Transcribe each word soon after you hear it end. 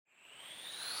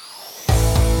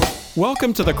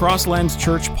Welcome to the Crosslands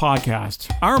Church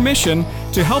podcast. Our mission,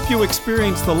 to help you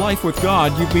experience the life with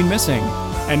God you've been missing.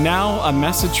 And now, a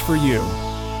message for you.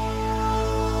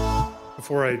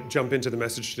 Before I jump into the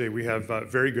message today, we have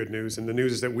very good news. And the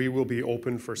news is that we will be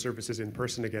open for services in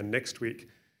person again next week.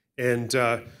 And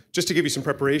just to give you some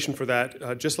preparation for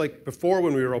that, just like before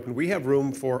when we were open, we have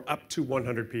room for up to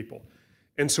 100 people.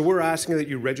 And so we're asking that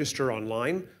you register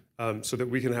online so that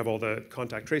we can have all the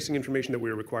contact tracing information that we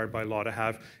are required by law to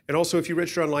have. And also, if you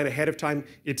register online ahead of time,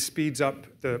 it speeds up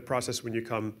the process when you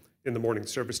come in the morning. The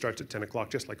service starts at 10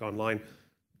 o'clock, just like online,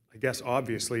 I guess,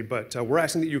 obviously. But we're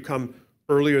asking that you come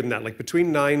earlier than that, like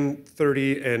between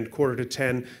 9:30 and quarter to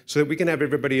 10, so that we can have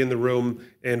everybody in the room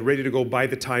and ready to go by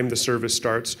the time the service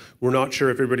starts. We're not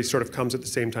sure if everybody sort of comes at the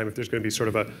same time, if there's going to be sort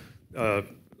of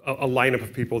a lineup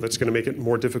of people that's going to make it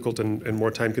more difficult and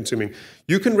more time-consuming.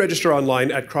 You can register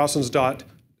online at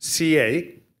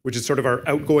crosslands.ca, which is sort of our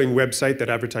outgoing website that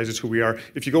advertises who we are.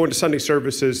 If you go into Sunday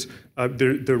services,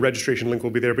 the registration link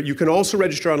will be there. But you can also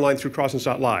register online through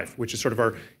crosslands.live, which is sort of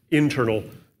our internal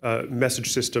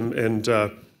message system and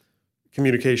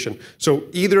communication. So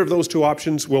either of those two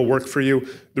options will work for you.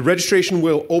 The registration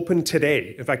will open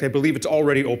today. In fact, I believe it's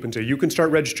already open today. You can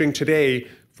start registering today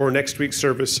for next week's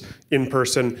service in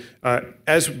person.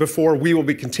 As before, we will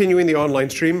be continuing the online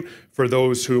stream for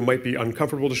those who might be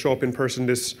uncomfortable to show up in person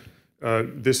this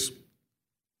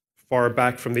far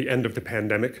back from the end of the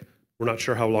pandemic. We're not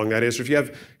sure how long that is. If you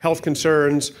have health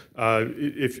concerns,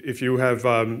 if you have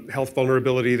health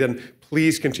vulnerability, then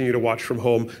please continue to watch from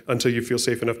home until you feel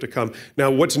safe enough to come. Now,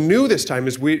 what's new this time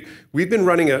is we've been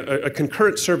running a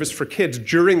concurrent service for kids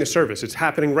during the service. It's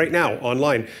happening right now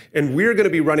online. And we're going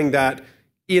to be running that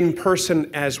in person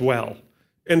as well.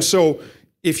 And so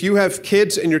if you have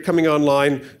kids and you're coming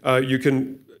online,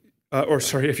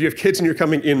 if you have kids and you're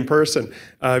coming in person,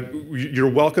 you're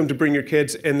welcome to bring your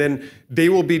kids, and then they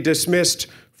will be dismissed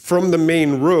from the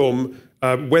main room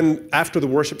after the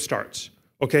worship starts.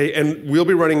 Okay, and we'll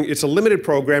be running, it's a limited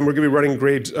program. We're going to be running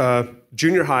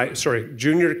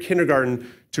junior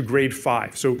kindergarten to grade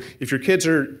 5. So if your kids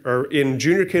are in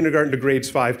junior kindergarten to grades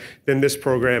 5, then this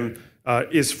program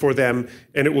is for them,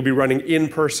 and it will be running in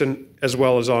person as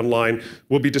well as online.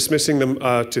 We'll be dismissing them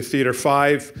to Theatre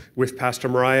 5 with Pastor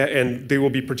Mariah, and they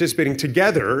will be participating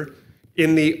together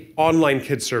in the online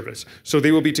kids service. So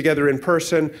they will be together in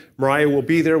person. Mariah will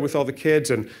be there with all the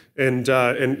kids, and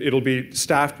it'll be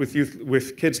staffed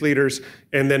with kids leaders,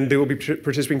 and then they will be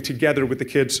participating together with the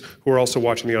kids who are also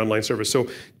watching the online service. So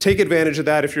take advantage of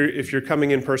that. If you're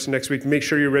coming in person next week, make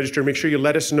sure you register. Make sure you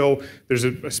let us know. There's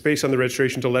a space on the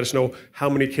registration to let us know how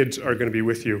many kids are going to be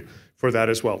with you for that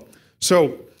as well.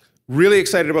 So really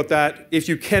excited about that. If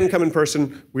you can come in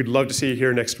person, we'd love to see you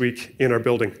here next week in our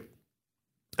building.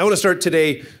 I want to start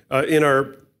today in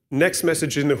our next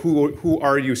message in the Who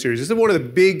Are You series. This is one of the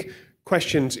big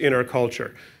questions in our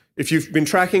culture. If you've been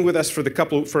tracking with us for a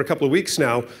couple of weeks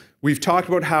now, we've talked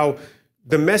about how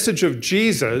the message of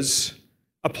Jesus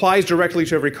applies directly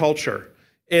to every culture.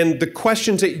 And the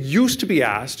questions that used to be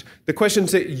asked, the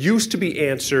questions that used to be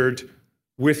answered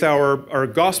with our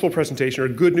gospel presentation or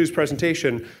good news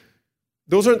presentation,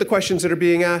 those aren't the questions that are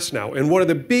being asked now. And one of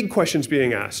the big questions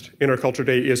being asked in our culture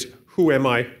today is, who am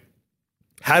I?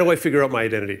 How do I figure out my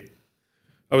identity?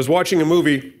 I was watching a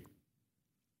movie,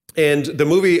 and the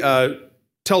movie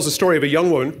tells the story of a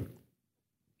young woman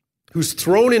who's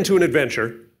thrown into an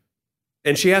adventure,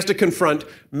 and she has to confront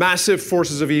massive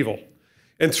forces of evil.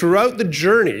 And throughout the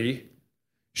journey,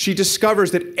 she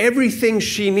discovers that everything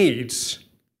she needs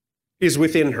is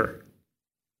within her.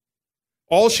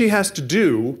 All she has to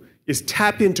do is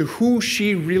tap into who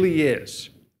she really is.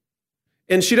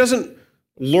 And she doesn't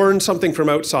learn something from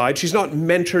outside. She's not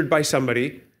mentored by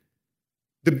somebody.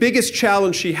 The biggest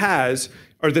challenge she has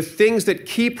are the things that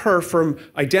keep her from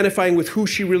identifying with who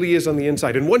she really is on the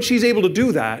inside. And once she's able to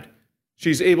do that,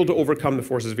 she's able to overcome the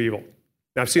forces of evil.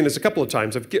 Now, I've seen this a couple of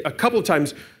times.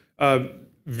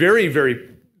 Very, very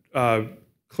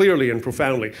clearly and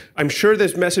profoundly. I'm sure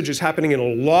this message is happening in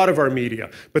a lot of our media.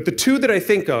 But the two that I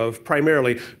think of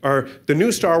primarily are the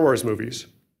new Star Wars movies,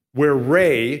 where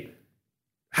Rey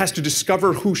has to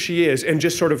discover who she is and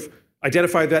just sort of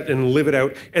identify that and live it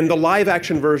out, and the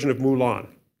live-action version of Mulan.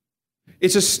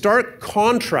 It's a stark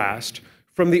contrast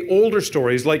from the older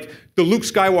stories, like the Luke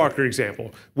Skywalker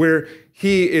example, where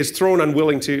he is thrown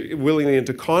willingly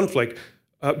into conflict,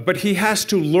 but he has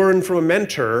to learn from a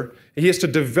mentor. He has to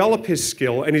develop his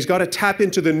skill, and he's got to tap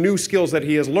into the new skills that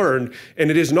he has learned,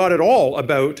 and it is not at all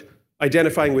about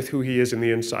identifying with who he is in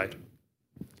the inside.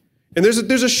 And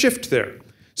there's a shift there.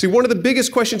 See, one of the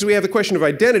biggest questions we have, the question of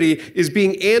identity, is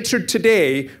being answered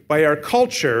today by our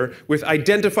culture with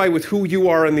identify with who you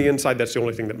are on the inside. That's the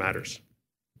only thing that matters.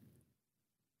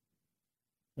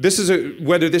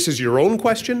 Whether this is your own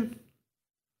question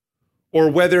or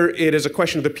whether it is a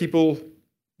question of the people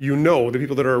you know, the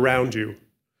people that are around you.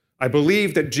 I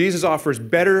believe that Jesus offers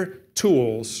better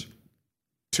tools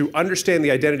to understand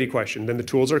the identity question than the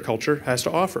tools our culture has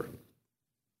to offer.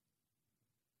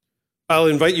 I'll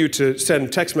invite you to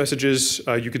send text messages.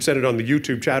 You could send it on the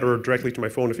YouTube chat or directly to my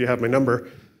phone if you have my number.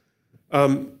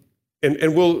 And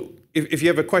if you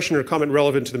have a question or a comment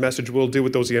relevant to the message, we'll deal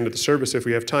with those at the end of the service if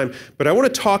we have time. But I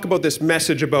want to talk about this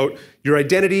message about your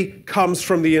identity comes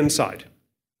from the inside.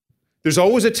 There's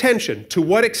always a tension. To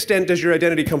what extent does your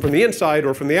identity come from the inside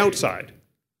or from the outside?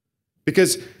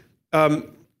 Because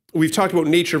we've talked about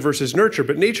nature versus nurture,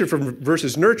 but nature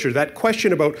versus nurture, that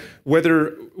question about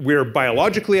whether we're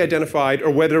biologically identified or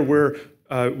whether we're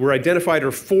identified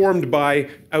or formed by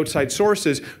outside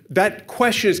sources, that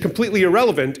question is completely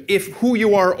irrelevant if who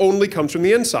you are only comes from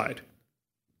the inside.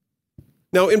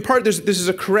 Now, in part, this is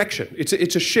a correction.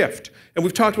 It's a shift. And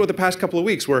we've talked about the past couple of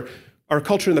weeks where our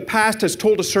culture in the past has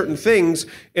told us certain things,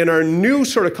 and our new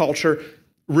sort of culture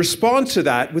responds to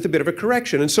that with a bit of a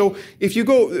correction. And so if you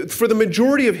go, for the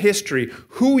majority of history,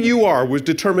 who you are was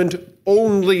determined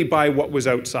only by what was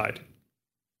outside.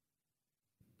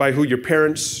 By who your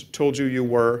parents told you you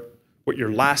were, what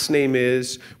your last name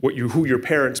is, who your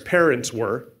parents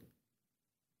were.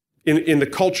 In the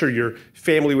culture, your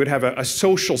family would have a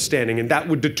social standing, and that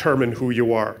would determine who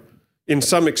you are. In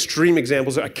some extreme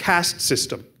examples, a caste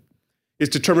system is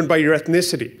determined by your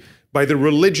ethnicity, by the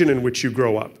religion in which you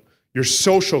grow up, your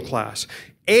social class.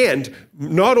 And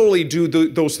not only do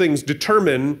those things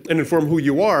determine and inform who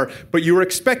you are, but you're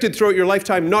expected throughout your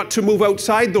lifetime not to move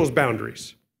outside those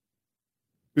boundaries.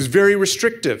 It was very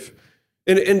restrictive.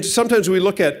 And sometimes we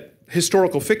look at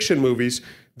historical fiction movies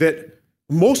that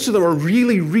most of them are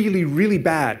really, really, really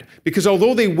bad because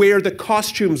although they wear the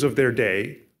costumes of their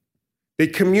day, they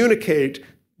communicate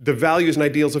the values and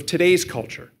ideals of today's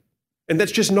culture. And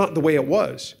that's just not the way it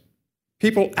was.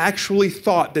 People actually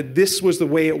thought that this was the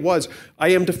way it was. I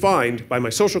am defined by my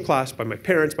social class, by my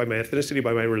parents, by my ethnicity,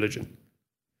 by my religion.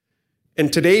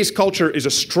 And today's culture is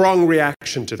a strong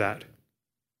reaction to that.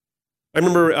 I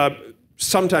remember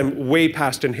sometime way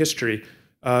past in history,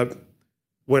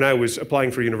 when I was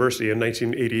applying for university in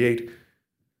 1988,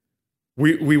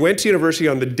 we went to university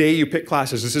on the day you pick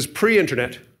classes. This is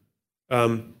pre-internet.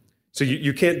 So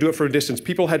you can't do it from a distance.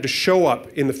 People had to show up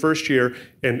in the first year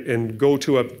and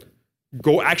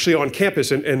go actually on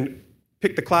campus and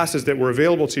pick the classes that were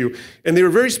available to you. And they were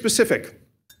very specific.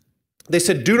 They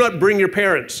said, do not bring your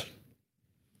parents.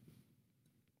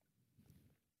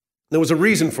 There was a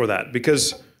reason for that,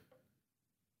 because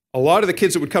a lot of the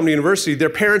kids that would come to university, their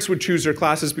parents would choose their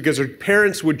classes because their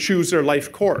parents would choose their life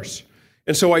course.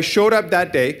 And so I showed up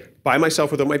that day by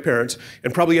myself without my parents,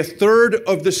 and probably a third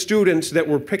of the students that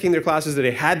were picking their classes that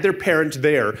they had their parents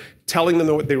there telling them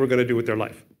what they were going to do with their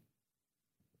life.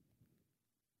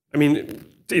 I mean,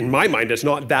 in my mind, it's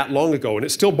not that long ago, and it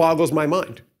still boggles my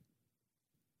mind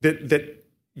that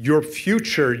your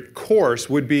future course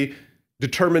would be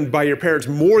determined by your parents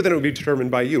more than it would be determined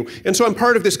by you. And so I'm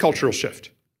part of this cultural shift.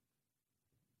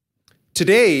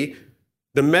 Today,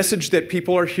 the message that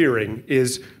people are hearing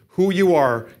is who you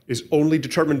are is only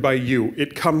determined by you.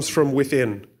 It comes from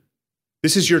within.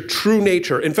 This is your true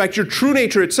nature. In fact, your true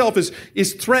nature itself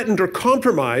is threatened or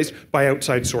compromised by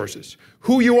outside sources.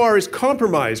 Who you are is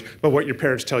compromised by what your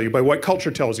parents tell you, by what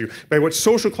culture tells you, by what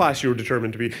social class you're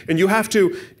determined to be. And you have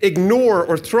to ignore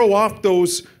or throw off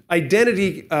those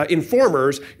identity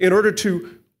informers in order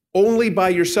to only by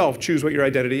yourself choose what your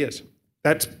identity is.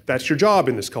 That's your job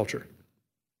in this culture.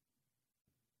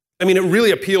 I mean, it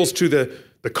really appeals to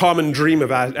the common dream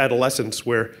of adolescence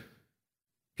where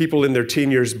people in their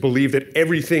teen years believe that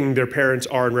everything their parents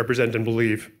are and represent and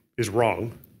believe is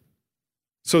wrong.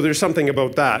 So there's something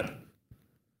about that.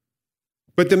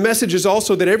 But the message is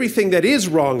also that everything that is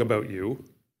wrong about you,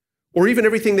 or even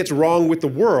everything that's wrong with the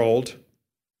world,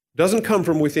 doesn't come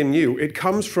from within you. It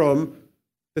comes from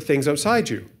the things outside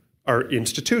you. Our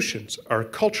institutions, our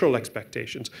cultural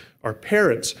expectations, our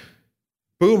parents,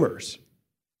 boomers.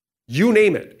 You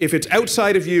name it. If it's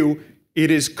outside of you, it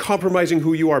is compromising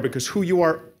who you are, because who you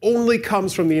are only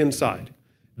comes from the inside.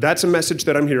 That's a message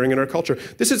that I'm hearing in our culture.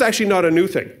 This is actually not a new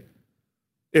thing.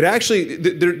 It actually,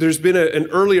 there's been an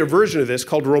earlier version of this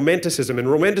called Romanticism, and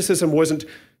Romanticism wasn't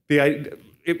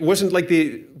like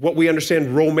what we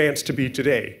understand romance to be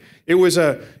today. It was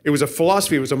a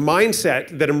philosophy, it was a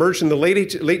mindset that emerged in the late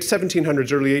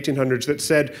 1700s, early 1800s that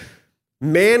said,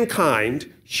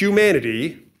 mankind,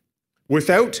 humanity,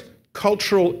 without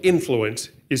cultural influence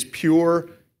is pure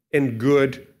and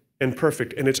good and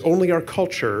perfect. And it's only our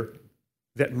culture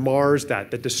that mars that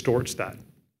distorts that.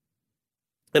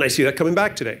 And I see that coming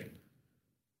back today.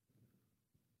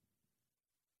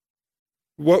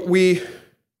 The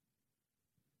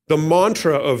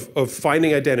mantra of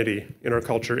finding identity in our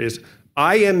culture is,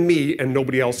 I am me and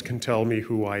nobody else can tell me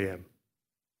who I am.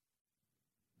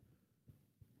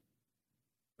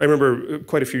 I remember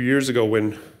quite a few years ago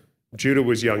when Judah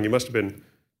was young, he must have been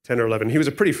 10 or 11. He was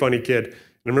a pretty funny kid. And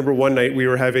I remember one night we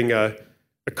were having a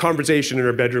conversation in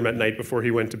our bedroom at night before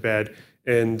he went to bed.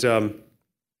 And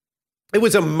it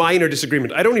was a minor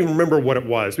disagreement. I don't even remember what it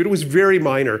was, but it was very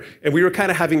minor. And we were kind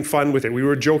of having fun with it. We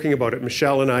were joking about it.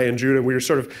 Michelle and I and Judah, we were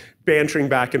sort of bantering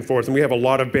back and forth. And we have a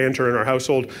lot of banter in our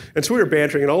household. And so we were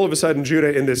bantering. And all of a sudden,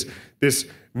 Judah, in this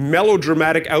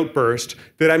melodramatic outburst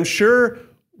that I'm sure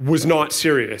was not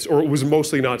serious, or it was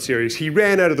mostly not serious, he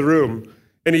ran out of the room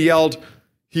and he yelled,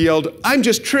 I'm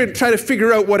just trying to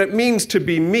figure out what it means to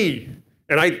be me.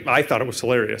 And I thought it was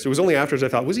hilarious. It was only afterwards I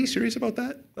thought, was he serious about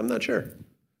that? I'm not sure.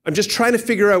 I'm just trying to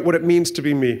figure out what it means to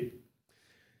be me.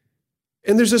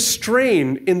 And there's a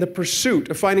strain in the pursuit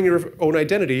of finding your own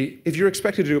identity if you're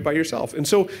expected to do it by yourself. And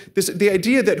so the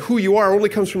idea that who you are only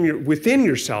comes from within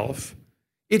yourself,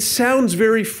 it sounds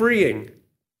very freeing.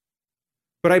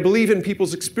 But I believe in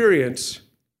people's experience,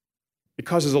 it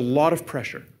causes a lot of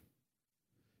pressure.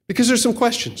 Because there's some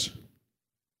questions.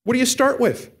 What do you start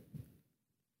with?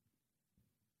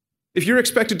 If you're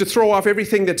expected to throw off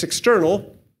everything that's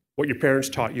external, what your parents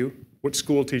taught you, what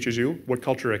school teaches you, what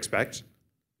culture expects,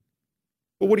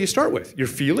 well, what do you start with? Your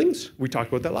feelings? We talked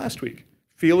about that last week.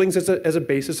 Feelings as a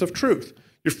basis of truth.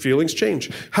 Your feelings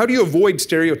change. How do you avoid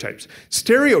stereotypes?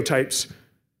 Stereotypes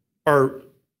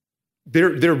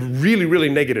they're really, really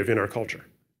negative in our culture.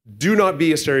 Do not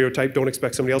be a stereotype. Don't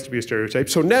expect somebody else to be a stereotype.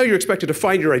 So now you're expected to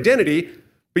find your identity,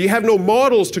 but you have no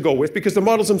models to go with because the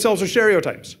models themselves are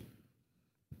stereotypes.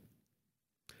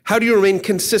 How do you remain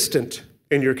consistent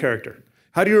in your character?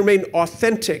 How do you remain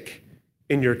authentic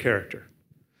in your character?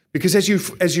 Because as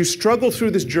you struggle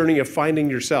through this journey of finding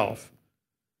yourself,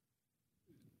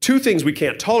 two things we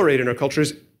can't tolerate in our culture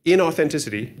is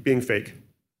inauthenticity, being fake,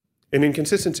 and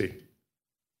inconsistency.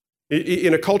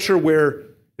 In a culture where,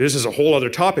 this is a whole other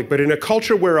topic, but in a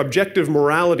culture where objective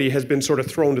morality has been sort of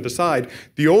thrown to the side,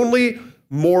 the only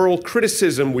moral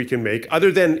criticism we can make,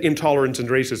 other than intolerance and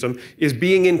racism, is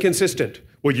being inconsistent.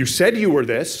 Well, you said you were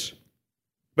this,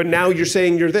 but now you're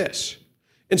saying you're this.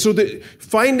 And so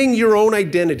finding your own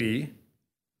identity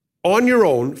on your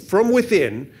own, from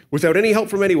within, without any help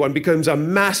from anyone, becomes a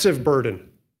massive burden.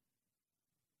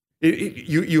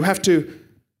 You have to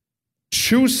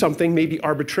choose something, maybe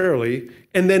arbitrarily,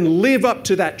 and then live up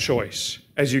to that choice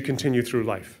as you continue through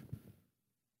life.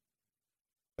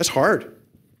 That's hard.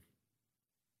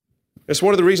 It's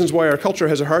one of the reasons why our culture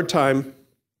has a hard time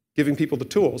giving people the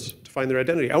tools to find their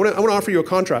identity. I want to offer you a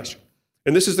contrast.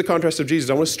 And this is the contrast of Jesus.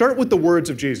 I want to start with the words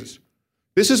of Jesus.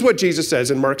 This is what Jesus says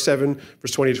in Mark 7,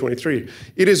 verse 20 to 23.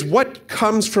 It is what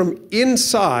comes from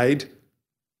inside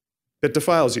that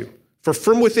defiles you. For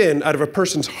from within, out of a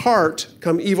person's heart,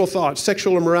 come evil thoughts,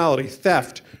 sexual immorality,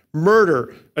 theft,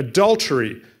 murder,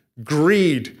 adultery,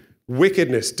 greed,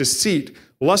 wickedness, deceit,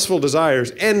 lustful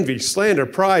desires, envy, slander,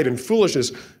 pride, and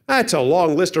foolishness. That's a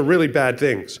long list of really bad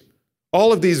things.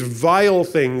 All of these vile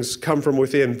things come from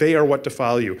within. They are what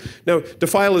defile you. Now,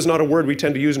 defile is not a word we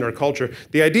tend to use in our culture.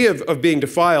 The idea of being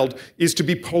defiled is to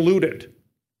be polluted.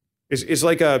 It's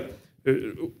like an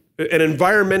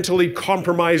environmentally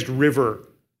compromised river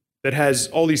that has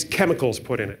all these chemicals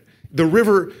put in it. The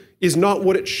river is not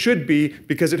what it should be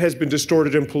because it has been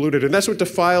distorted and polluted. And that's what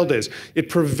defiled is. It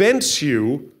prevents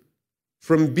you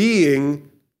from being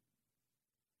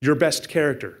your best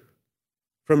character,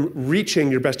 from reaching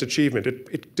your best achievement.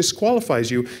 It disqualifies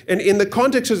you. And in the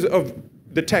context of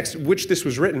the text which this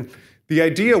was written, the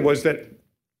idea was that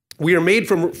we are made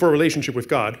for a relationship with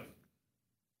God,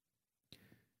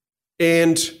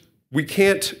 and we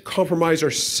can't compromise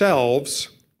ourselves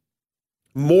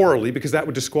morally because that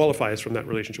would disqualify us from that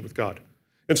relationship with God.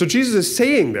 And so Jesus is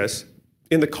saying this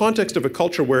in the context of a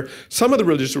culture where some of the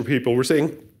religious people were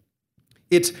saying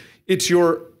it's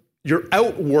your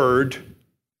outward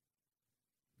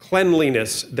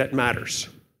cleanliness that matters.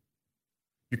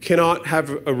 You cannot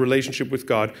have a relationship with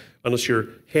God unless your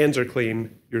hands are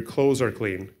clean, your clothes are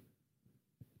clean.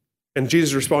 And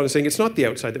Jesus responded saying, it's not the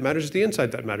outside that matters, it's the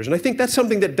inside that matters. And I think that's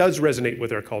something that does resonate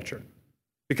with our culture.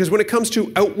 Because when it comes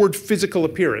to outward physical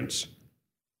appearance,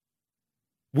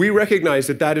 we recognize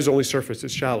that is only surface,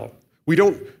 it's shallow. We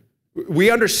don't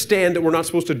We understand that we're not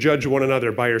supposed to judge one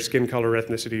another by our skin color,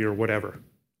 ethnicity, or whatever,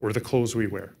 or the clothes we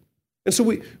wear. And so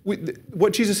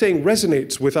what Jesus is saying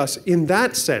resonates with us in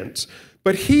that sense.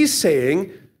 But he's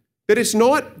saying that it's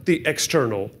not the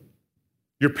external,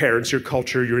 your parents, your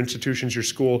culture, your institutions, your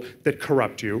school, that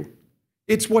corrupt you.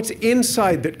 It's what's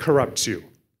inside that corrupts you.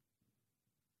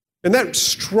 And that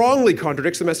strongly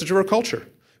contradicts the message of our culture.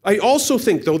 I also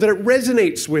think, though, that it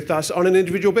resonates with us on an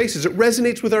individual basis. It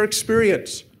resonates with our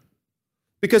experience.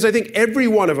 Because I think every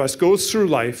one of us goes through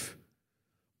life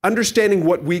understanding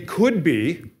what we could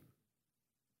be,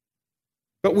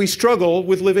 but we struggle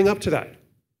with living up to that.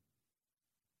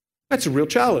 That's a real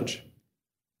challenge.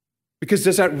 Because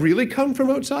does that really come from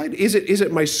outside? Is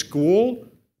it my school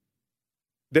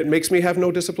that makes me have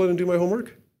no discipline and do my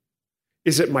homework?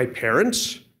 Is it my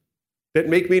parents that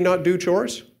make me not do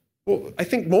chores? Well, I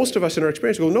think most of us in our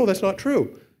experience go, no, that's not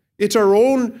true. It's our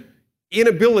own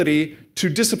inability to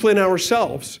discipline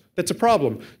ourselves that's a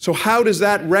problem. So how does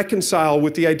that reconcile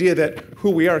with the idea that who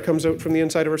we are comes out from the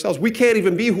inside of ourselves? We can't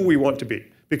even be who we want to be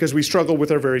because we struggle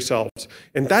with our very selves.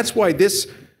 And that's why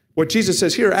what Jesus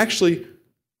says here, it actually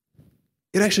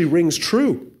rings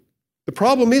true. The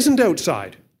problem isn't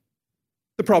outside.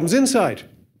 The problem's inside.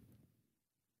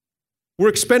 We're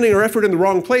expending our effort in the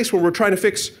wrong place when we're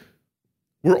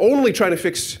only trying to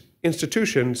fix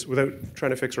institutions without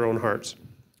trying to fix our own hearts.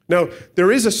 Now,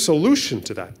 there is a solution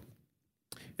to that.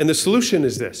 And the solution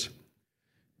is this.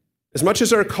 As much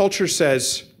as our culture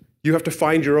says you have to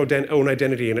find your own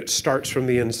identity and it starts from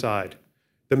the inside,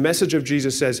 the message of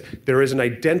Jesus says there is an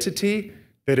identity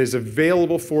that is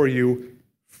available for you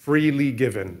freely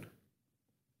given.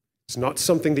 It's not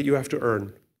something that you have to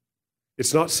earn.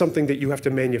 It's not something that you have to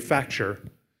manufacture.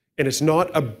 And it's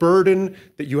not a burden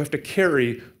that you have to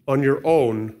carry on your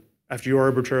own after you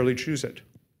arbitrarily choose it.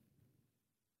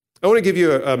 I want to give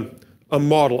you a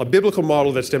model, a biblical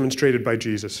model that's demonstrated by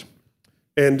Jesus.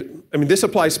 And I mean, this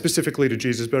applies specifically to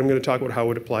Jesus, but I'm going to talk about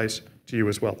how it applies to you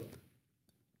as well.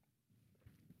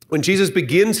 When Jesus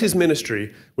begins his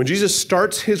ministry, when Jesus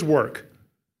starts his work,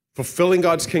 fulfilling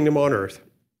God's kingdom on earth,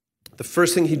 the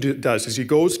first thing he does is he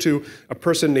goes to a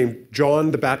person named John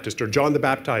the Baptist, or John the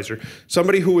Baptizer,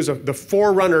 somebody who was the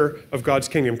forerunner of God's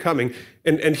kingdom coming,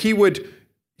 and he would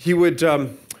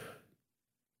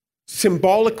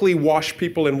symbolically wash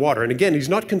people in water. And again, he's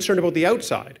not concerned about the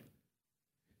outside.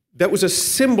 That was a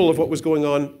symbol of what was going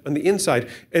on the inside.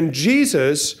 And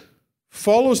Jesus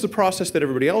follows the process that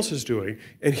everybody else is doing,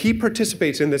 and he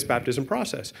participates in this baptism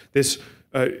process, this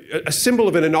a symbol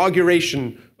of an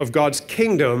inauguration of God's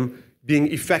kingdom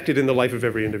being effected in the life of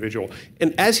every individual.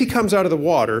 And as he comes out of the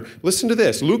water, listen to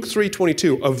this, Luke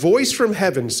 3:22, a voice from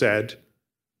heaven said,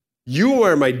 "You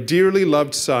are my dearly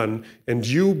loved son, and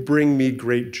you bring me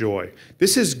great joy."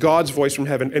 This is God's voice from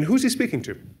heaven. And who's he speaking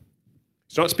to?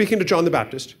 He's not speaking to John the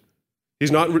Baptist. He's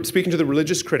not speaking to the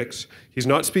religious critics. He's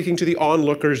not speaking to the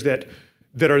onlookers that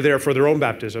are there for their own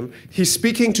baptism. He's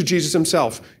speaking to Jesus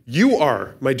himself. You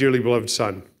are my dearly beloved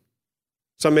son.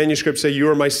 Some manuscripts say, you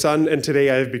are my son, and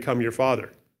today I have become your father.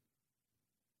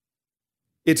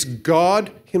 It's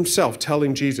God himself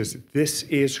telling Jesus, this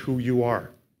is who you are.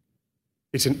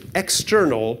 It's an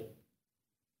external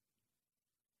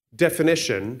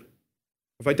definition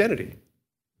of identity.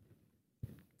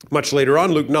 Much later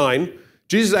on, Luke 9,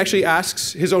 Jesus actually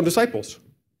asks his own disciples,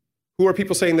 who are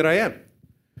people saying that I am?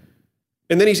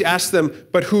 And then he asks them,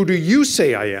 but who do you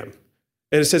say I am?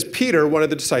 And it says, Peter, one of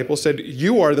the disciples, said,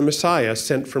 you are the Messiah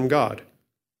sent from God.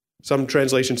 Some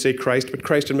translations say Christ, but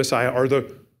Christ and Messiah are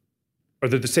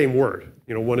the same word.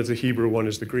 You know, one is the Hebrew, one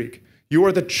is the Greek. You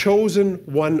are the chosen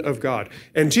one of God.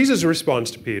 And Jesus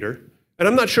responds to Peter, and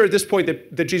I'm not sure at this point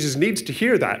that Jesus needs to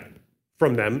hear that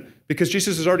from them, because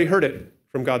Jesus has already heard it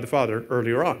from God the Father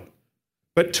earlier on.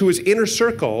 But to his inner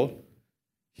circle,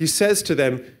 he says to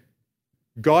them,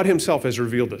 God himself has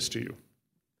revealed this to you.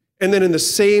 And then in the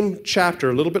same chapter,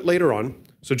 a little bit later on,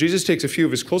 so Jesus takes a few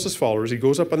of his closest followers, he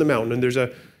goes up on the mountain, and there's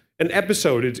an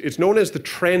episode, it's known as the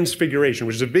Transfiguration,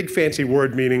 which is a big fancy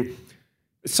word meaning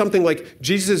something like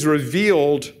Jesus is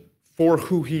revealed for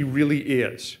who he really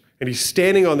is. And he's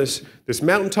standing on this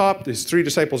mountaintop, his three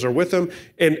disciples are with him,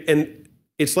 and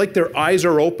it's like their eyes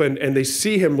are open and they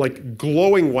see him like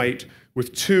glowing white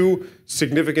with two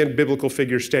significant biblical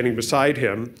figures standing beside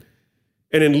him.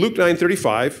 And in Luke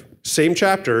 9:35, same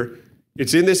chapter,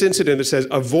 it's in this incident that says,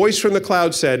 a voice from the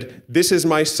cloud said, this is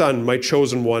my son, my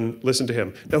chosen one, listen to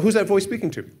him. Now, who's that voice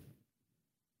speaking to?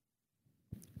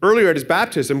 Earlier at his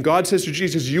baptism, God says to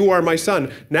Jesus, you are my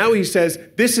son. Now he says,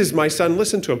 this is my son,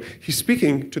 listen to him. He's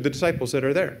speaking to the disciples that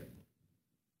are there.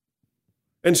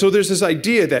 And so there's this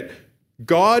idea that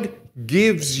God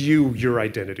gives you your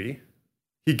identity.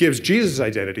 He gives Jesus'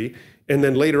 identity, and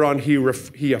then later on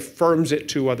he affirms it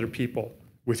to other people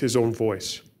with his own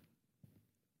voice.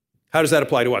 How does that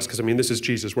apply to us? Because, this is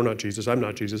Jesus. We're not Jesus. I'm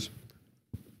not Jesus.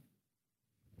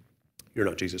 You're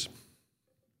not Jesus.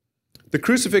 The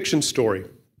crucifixion story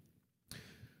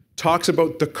talks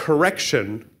about the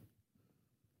correction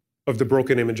of the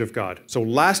broken image of God. So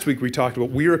last week we talked about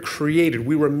we were created,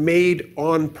 we were made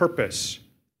on purpose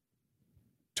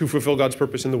to fulfill God's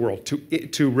purpose in the world,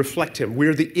 to reflect him.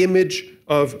 We're the image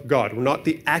of God. We're not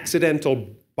the accidental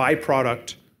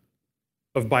byproduct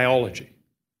of biology.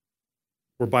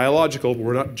 We're biological, but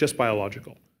we're not just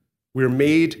biological. We're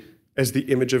made as the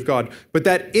image of God. But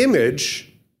that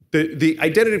image, the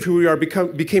identity of who we are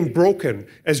became broken.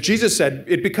 As Jesus said,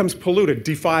 it becomes polluted,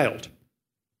 defiled.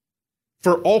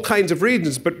 For all kinds of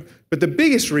reasons, but the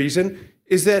biggest reason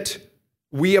is that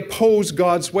we oppose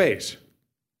God's ways.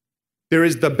 There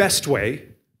is the best way,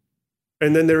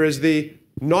 and then there is the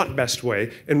not best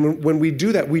way. And when we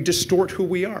do that, we distort who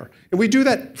we are. And we do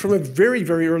that from a very,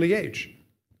 very early age.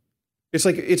 It's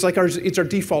our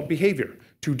default behavior,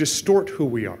 to distort who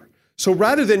we are. So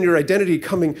rather than your identity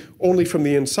coming only from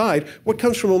the inside, what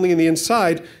comes from only in the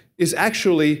inside is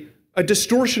actually a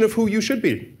distortion of who you should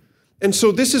be. And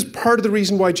so this is part of the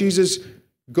reason why Jesus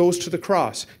goes to the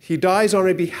cross. He dies on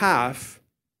our behalf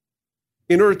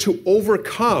in order to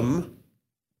overcome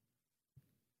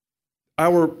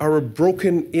our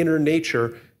broken inner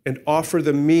nature and offer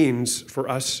the means for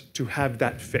us to have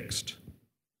that fixed.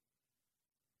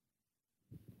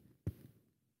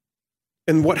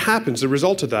 And what happens, the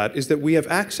result of that, is that we have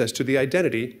access to the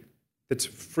identity that's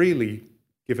freely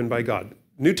given by God.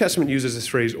 New Testament uses this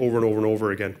phrase over and over and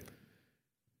over again.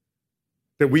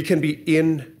 That we can be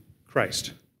in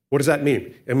Christ. What does that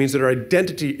mean? It means that our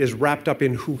identity is wrapped up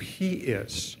in who he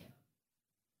is.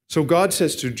 So God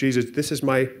says to Jesus, this is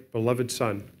my beloved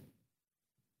Son.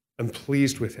 I'm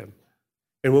pleased with him.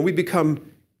 And when we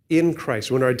become in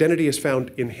Christ, when our identity is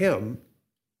found in him,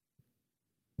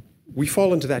 we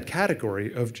fall into that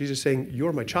category of Jesus saying,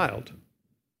 you're my child.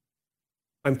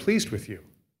 I'm pleased with you.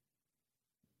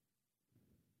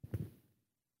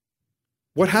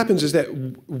 What happens is that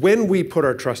when we put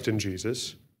our trust in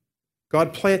Jesus,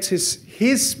 God plants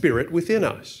his spirit within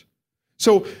us.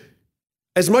 So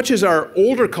as much as our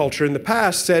older culture in the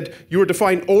past said you were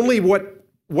defined only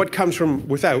what comes from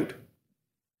without,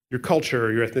 your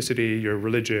culture, your ethnicity, your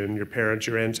religion, your parents,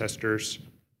 your ancestors,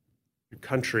 your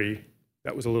country,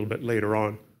 that was a little bit later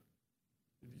on,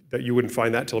 that you wouldn't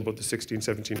find that till about the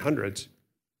 1700s.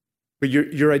 But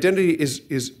your identity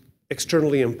is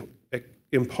externally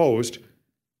imposed.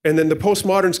 And then the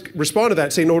postmoderns respond to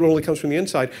that, saying, no, it only comes from the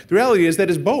inside. The reality is that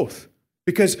is both.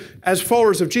 Because as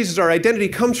followers of Jesus, our identity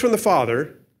comes from the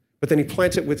Father, but then he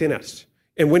plants it within us.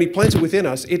 And when he plants it within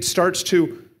us, it starts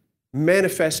to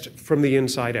manifest from the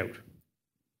inside out.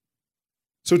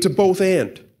 So it's a both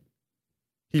and.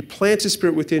 He plants his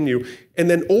spirit within you. And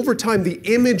then over time, the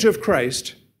image of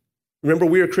Christ, remember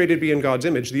we are created to be in God's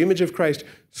image, the image of Christ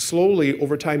slowly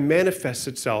over time manifests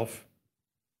itself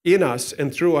in us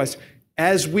and through us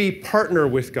as we partner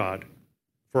with God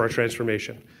for our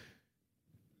transformation.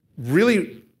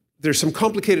 Really, there's some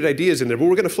complicated ideas in there, but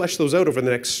we're going to flesh those out over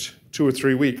the next 2 or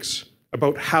 3 weeks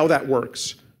about how that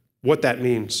works, what that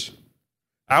means.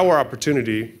 Our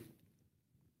opportunity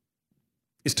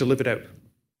is to live it out.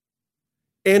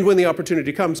 And when the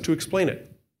opportunity comes, to explain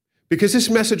it. Because this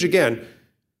message, again,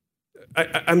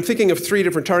 I'm thinking of 3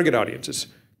 different target audiences.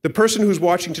 The person who's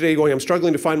watching today going, I'm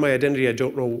struggling to find my identity, I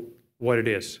don't know what it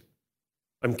is.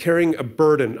 I'm carrying a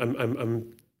burden.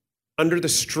 I'm under the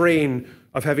strain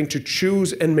of having to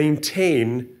choose and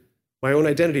maintain my own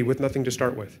identity with nothing to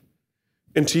start with.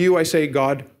 And to you, I say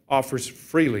God offers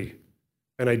freely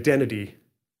an identity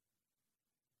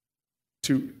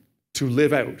to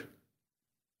live out.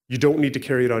 You don't need to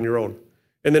carry it on your own.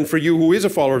 And then for you who is a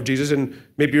follower of Jesus, and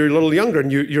maybe you're a little younger,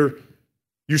 and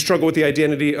you struggle with the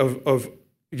identity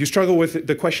you struggle with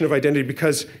the question of identity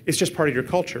because it's just part of your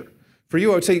culture. For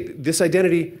you, I would say this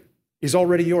identity is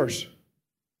already yours.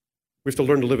 We have to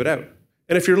learn to live it out.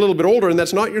 And if you're a little bit older and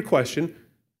that's not your question,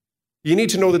 you need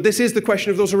to know that this is the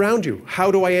question of those around you. How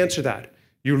do I answer that?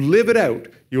 You live it out.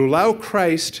 You allow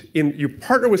Christ, you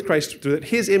partner with Christ so that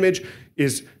his image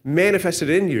is manifested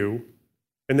in you.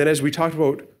 And then as we talked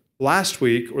about last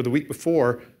week or the week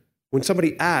before, when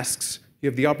somebody asks, you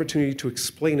have the opportunity to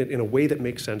explain it in a way that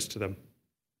makes sense to them.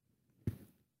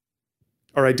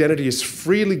 Our identity is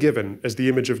freely given as the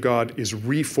image of God is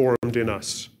reformed in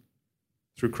us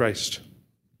through Christ.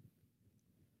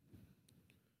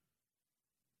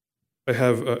 I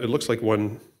have, it looks like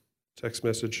one text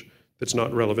message. that's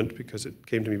not relevant because it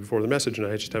came to me before the message and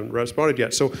I just haven't responded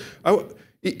yet. So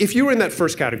if you were in that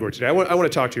first category today, I want to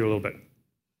talk to you a little bit.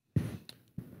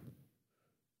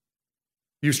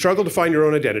 You struggle to find your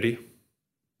own identity.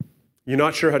 You're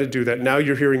not sure how to do that. Now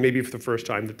you're hearing maybe for the first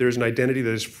time that there's an identity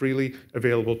that is freely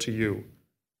available to you.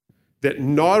 That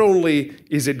not only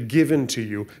is it given to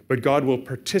you, but God will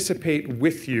participate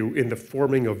with you in the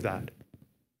forming of that.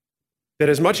 That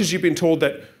as much as you've been told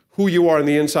that who you are on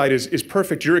the inside is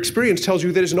perfect, your experience tells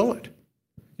you that it's not.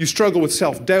 You struggle with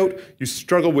self-doubt. You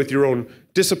struggle with your own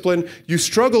discipline. You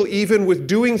struggle even with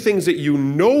doing things that you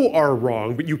know are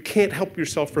wrong, but you can't help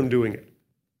yourself from doing it.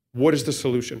 What is the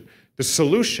solution? The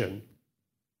solution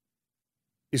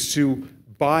is to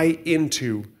buy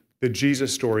into the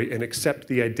Jesus story and accept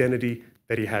the identity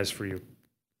that he has for you.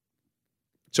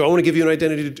 So I want to give you an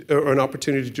identity or an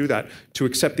opportunity to do that, to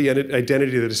accept the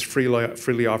identity that is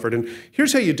freely offered. And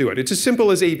here's how you do it. It's as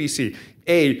simple as ABC.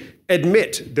 A,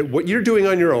 admit that what you're doing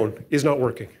on your own is not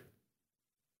working.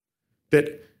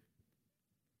 That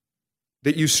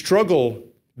you struggle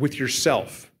with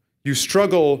yourself. You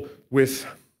struggle with,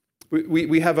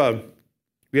 we have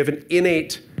an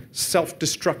innate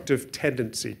self-destructive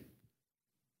tendency.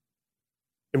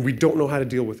 And we don't know how to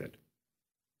deal with it.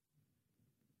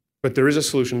 But there is a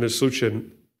solution. The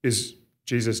solution is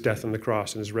Jesus' death on the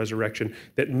cross and his resurrection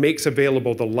that makes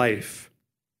available the life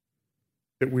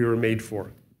that we were made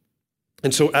for.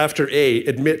 And so after A,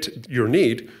 admit your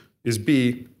need, is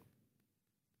B,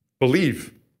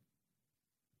 believe.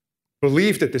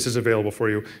 Believe that this is available for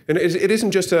you. And it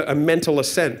isn't just a mental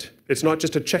assent. It's not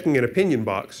just a checking an opinion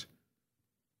box.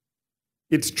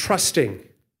 It's trusting.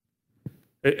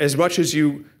 As much as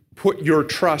you put your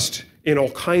trust in all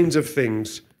kinds of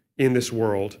things in this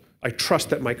world, I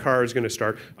trust that my car is going to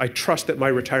start. I trust that my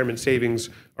retirement savings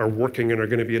are working and are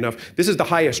going to be enough. This is the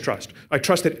highest trust. I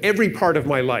trust that every part of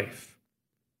my life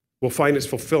will find its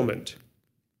fulfillment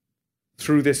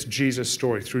through this Jesus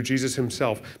story, through Jesus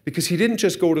himself, because he didn't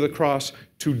just go to the cross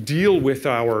to deal with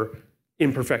our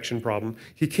imperfection problem.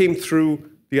 He came through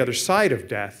the other side of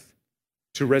death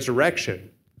to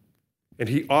resurrection. And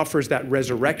he offers that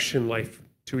resurrection life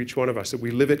to each one of us, that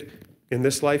we live it in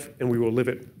this life and we will live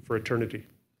it for eternity.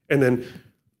 And then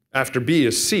after B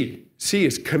is C. C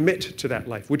is commit to that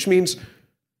life, which means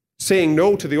saying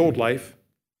no to the old life,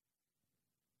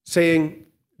 saying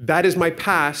that is my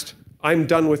past, I'm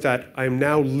done with that, I am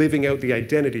now living out the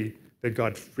identity that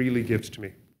God freely gives to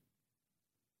me.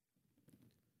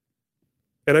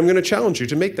 And I'm going to challenge you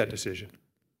to make that decision,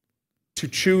 to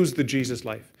choose the Jesus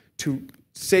life, to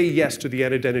say yes to the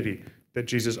identity that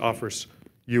Jesus offers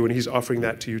you, and he's offering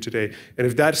that to you today. And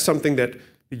if that's something that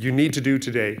you need to do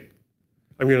today,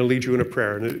 I'm going to lead you in a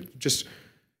prayer. And just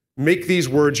make these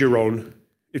words your own.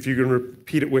 If you can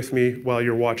repeat it with me while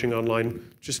you're watching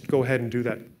online, just go ahead and do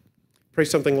that. Pray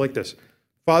something like this.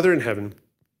 Father in heaven,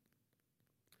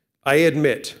 I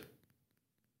admit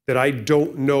that I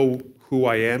don't know who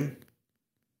I am,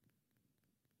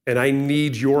 and I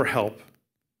need your help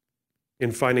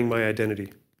in finding my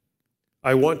identity.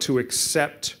 I want to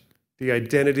accept the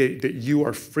identity that you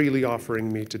are freely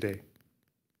offering me today.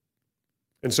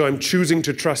 And so I'm choosing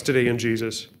to trust today in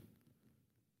Jesus.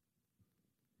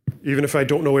 Even if I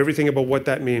don't know everything about what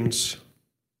that means,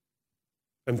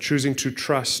 I'm choosing to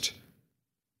trust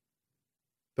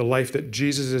the life that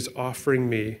Jesus is offering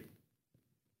me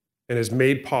and has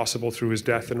made possible through his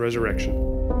death and resurrection.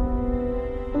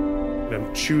 And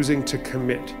I'm choosing to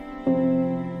commit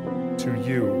to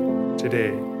you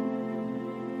today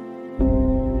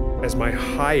as my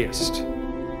highest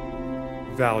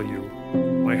value,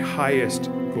 my highest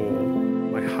goal,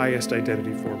 my highest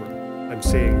identity former. I'm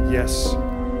saying yes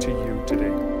to you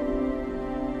today.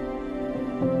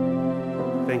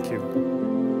 Thank you.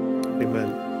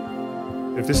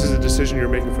 Amen. If this is a decision you're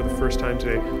making for the first time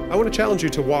today, I want to challenge you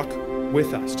to walk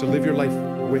with us, to live your life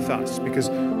with us, because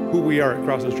who we are at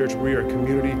Crosslands Church, we are a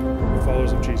community of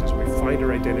followers of Jesus. We find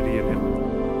our identity in him.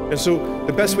 And so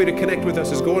the best way to connect with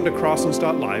us is go into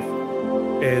crosslands.live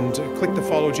and click the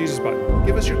Follow Jesus button.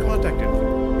 Give us your contact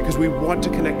info, because we want to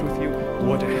connect with you. We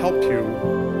want to help you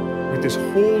with this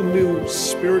whole new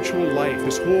spiritual life,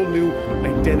 this whole new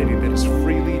identity that is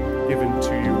freely given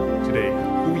to you today.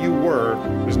 Who you were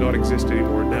does not exist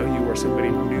anymore. Now you are somebody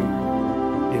new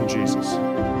in Jesus.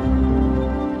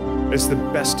 It's the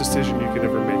best decision you can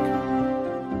ever make.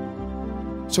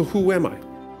 So who am I?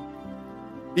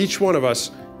 Each one of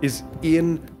us is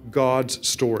in God's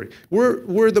story.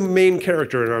 We're the main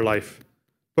character in our life,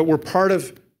 but we're part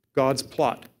of God's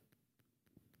plot.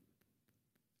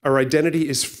 Our identity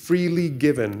is freely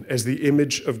given as the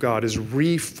image of God is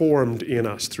reformed in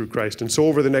us through Christ. And so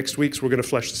over the next weeks, we're going to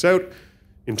flesh this out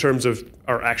in terms of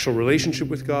our actual relationship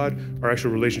with God, our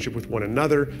actual relationship with one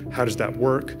another. How does that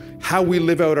work? How we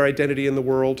live out our identity in the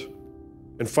world.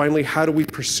 And finally, how do we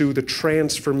pursue the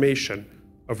transformation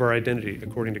of our identity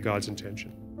according to God's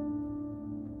intention?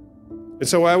 And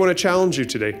so I want to challenge you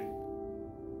today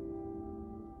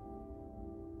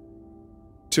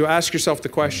to ask yourself the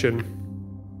question,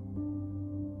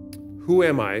 who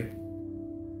am I?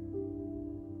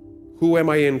 Who am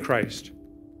I in Christ?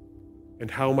 And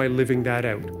how am I living that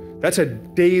out? That's a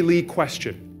daily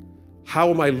question. How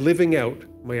am I living out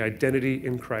my identity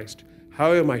in Christ?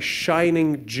 How am I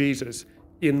shining Jesus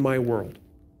in my world?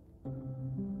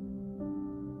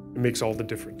 It makes all the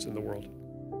difference in the world.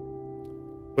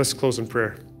 Let's close in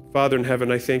prayer. Father in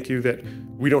heaven, I thank you that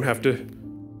we don't have to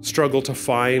struggle to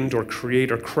find or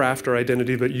create or craft our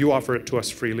identity, but you offer it to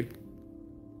us freely.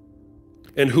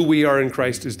 And who we are in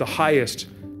Christ is the highest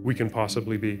we can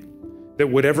possibly be. That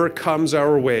whatever comes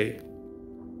our way,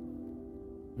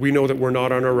 we know that we're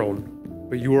not on our own,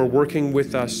 but you are working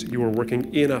with us, you are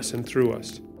working in us and through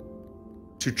us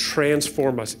to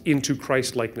transform us into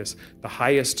Christ-likeness, the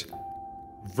highest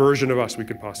version of us we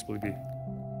could possibly be.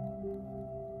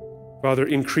 Father,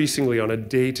 increasingly on a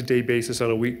day-to-day basis,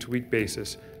 on a week-to-week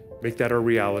basis, make that our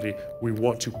reality. We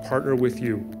want to partner with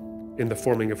you in the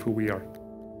forming of who we are.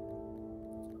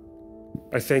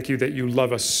 I thank you that you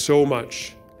love us so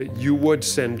much that you would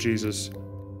send Jesus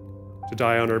to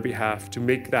die on our behalf, to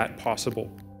make that possible.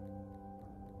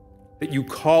 That you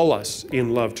call us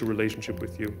in love to relationship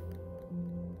with you.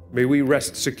 May we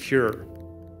rest secure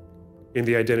in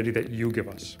the identity that you give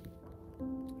us.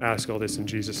 I ask all this in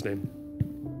Jesus' name.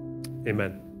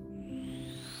 Amen.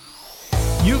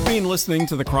 You've been listening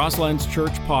to the Crosslands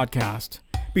Church podcast.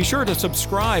 Be sure to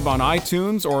subscribe on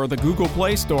iTunes or the Google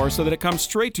Play Store so that it comes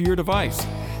straight to your device.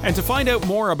 And to find out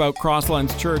more about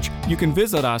Crosslands Church, you can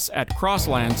visit us at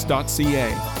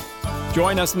crosslands.ca.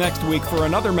 Join us next week for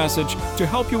another message to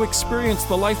help you experience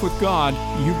the life with God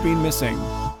you've been missing.